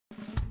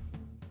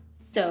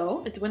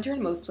So, it's winter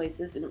in most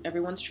places and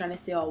everyone's trying to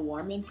stay all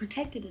warm and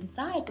protected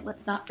inside, but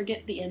let's not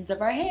forget the ends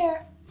of our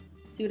hair.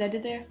 See what I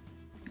did there?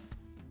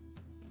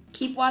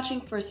 Keep watching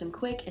for some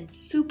quick and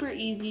super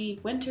easy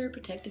winter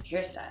protective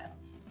hairstyles.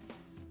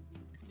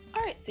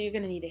 Alright, so you're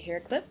going to need a hair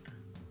clip.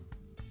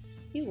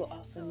 You will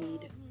also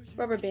need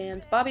rubber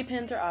bands. Bobby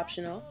pins are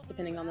optional,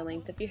 depending on the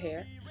length of your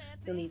hair.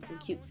 You'll need some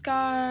cute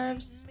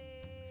scarves,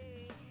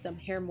 some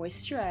hair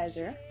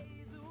moisturizer,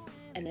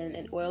 and then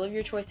an oil of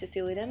your choice to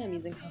seal it in. I'm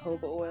using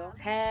jojoba oil.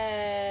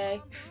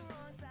 Hey!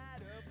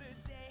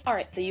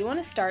 Alright, so you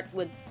want to start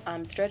with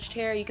stretched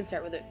hair. You can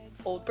start with an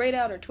old braid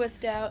out or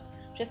twist out,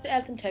 just to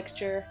add some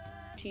texture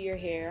to your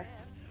hair.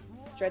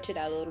 Stretch it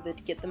out a little bit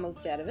to get the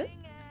most out of it.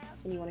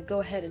 And you want to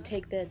go ahead and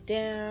take that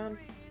down.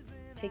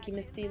 Take your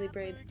Miss Sealy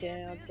braids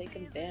down. Take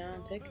them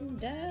down. Take them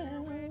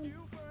down.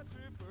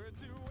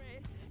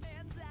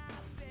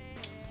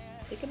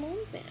 Take them on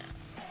down.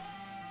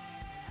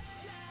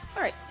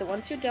 Alright, so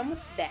once you're done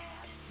with that,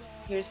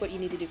 here's what you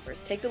need to do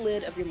first. Take the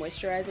lid of your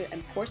moisturizer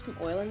and pour some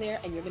oil in there,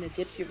 and you're going to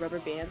dip your rubber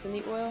bands in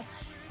the oil.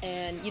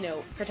 And, you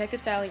know,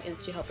 protective styling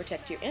is to help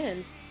protect your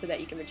ends so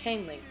that you can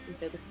retain length, and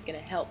so this is going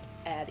to help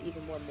add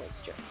even more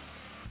moisture.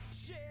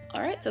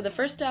 Alright, so the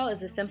first style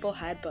is a simple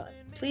high bun.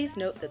 Please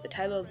note that the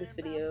title of this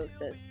video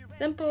says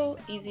simple,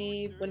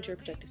 easy, winter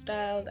protective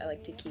styles. I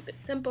like to keep it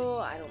simple.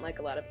 I don't like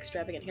a lot of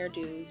extravagant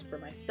hairdos for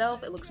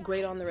myself. It looks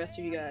great on the rest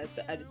of you guys,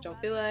 but I just don't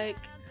feel like,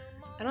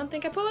 I don't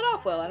think I pull it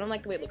off well. I don't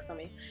like the way it looks on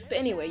me. But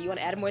anyway, you want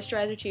to add a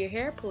moisturizer to your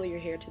hair, pull your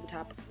hair to the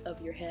top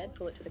of your head,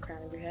 pull it to the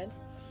crown of your head,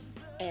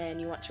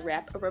 and you want to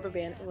wrap a rubber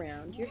band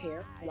around your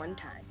hair one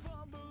time,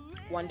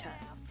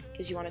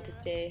 because you want it to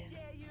stay,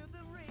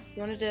 you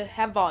want it to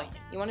have volume.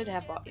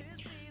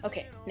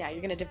 Okay, now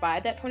you're going to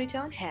divide that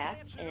ponytail in half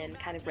and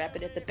kind of wrap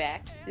it at the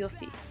back. You'll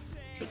see.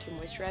 Take your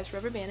moisturized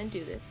rubber band and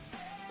do this.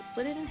 So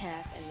split it in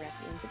half and wrap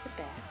the ends at the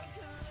back.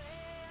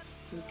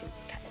 You can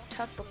kind of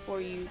tuck before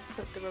you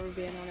put the rubber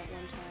band on at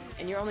one time.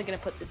 And you're only going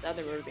to put this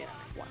other rubber band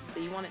on at once. So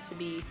you want it to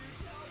be,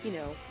 you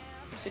know,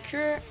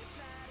 secure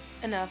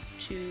enough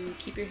to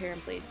keep your hair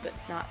in place, but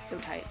not so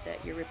tight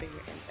that you're ripping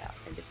your ends out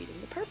and defeating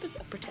the purpose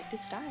of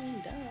protective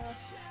styling.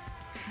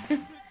 Duh.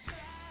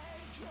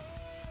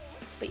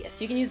 But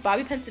yes, you can use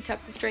bobby pins to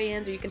tuck the stray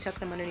ends, or you can tuck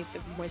them underneath the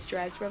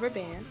moisturized rubber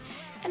band.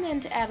 And then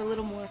to add a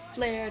little more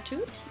flair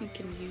to it, you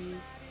can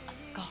use a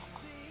scarf.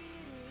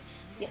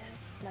 Yes,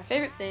 my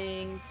favorite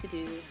thing to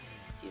do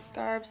is use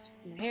scarves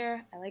for my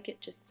hair. I like it,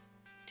 just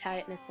tie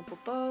it in a simple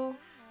bow.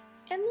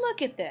 And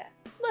look at that,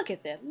 look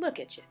at that, look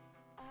at you.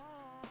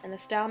 And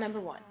that's style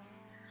number 1.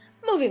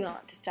 Moving on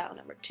to style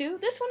number 2.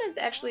 This one is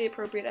actually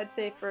appropriate, I'd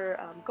say, for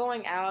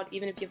going out,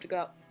 even if you have to go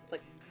out,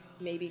 like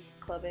maybe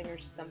clubbing or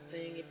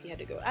something, if you had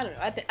to go, I don't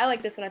know. I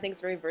like this one. I think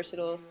it's very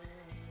versatile.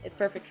 It's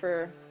perfect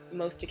for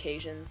most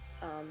occasions.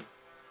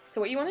 So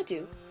what you want to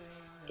do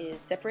is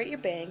separate your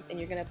bangs, and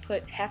you're going to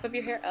put half of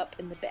your hair up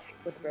in the back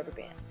with the rubber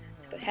band.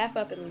 So put half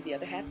up and leave the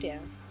other half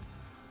down.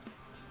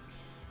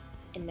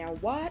 And now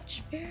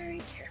watch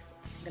very carefully.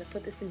 I'm going to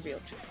put this in real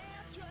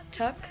time.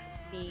 Tuck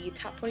the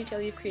top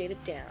ponytail you've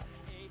created down,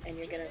 and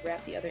you're going to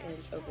wrap the other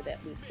ends over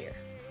that loose hair,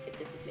 if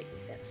this is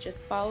making sense. Just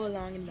follow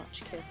along and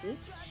watch carefully.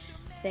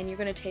 Then you're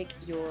going to take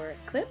your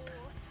clip,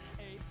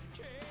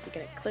 you're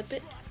going to clip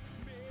it,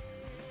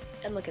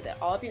 and look at that.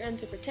 All of your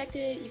ends are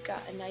protected. You've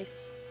got a nice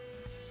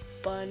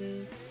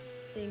bun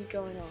thing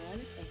going on,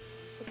 and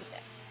look at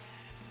that.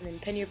 And then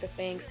pin your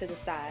bangs to the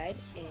side,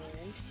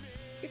 and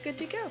you're good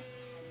to go.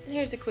 And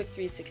here's a quick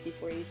 360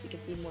 for you so you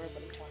can see more of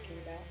what I'm talking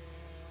about.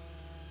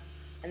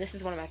 And this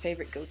is one of my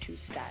favorite go-to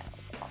styles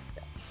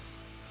also.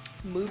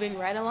 Moving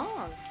right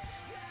along.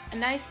 A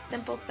nice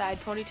simple side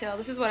ponytail.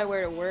 This is what I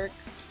wear to work,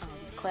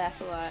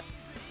 class a lot,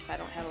 if I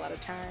don't have a lot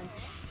of time.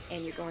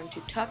 And you're going to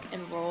tuck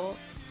and roll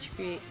to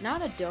create,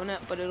 not a donut,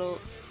 but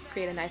it'll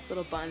create a nice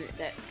little bun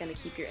that's going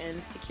to keep your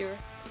ends secure.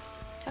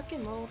 Tuck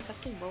and roll,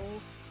 tuck and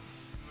roll.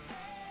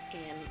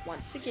 And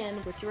once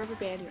again, with your rubber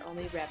band, you're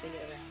only wrapping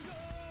it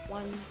around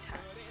one time.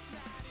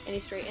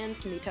 Any stray ends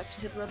can be tucked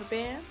into the rubber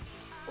band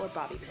or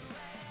bobby pin.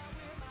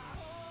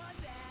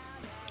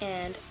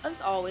 And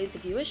as always,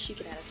 if you wish, you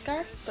can add a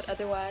scarf, but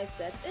otherwise,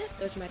 that's it.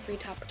 Those are my 3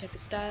 top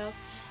protective styles.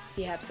 If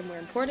you have somewhere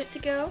important to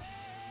go,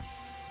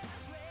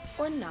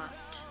 or not.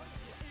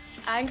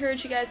 I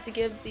encourage you guys to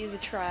give these a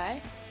try.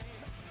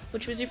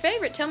 Which was your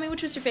favorite? Tell me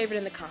which was your favorite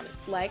in the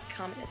comments. Like,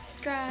 comment, and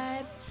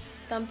subscribe.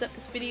 Thumbs up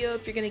this video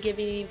if you're going to give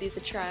any of these a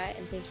try.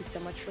 And thank you so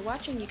much for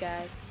watching, you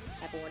guys.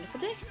 Have a wonderful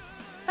day.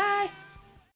 Bye!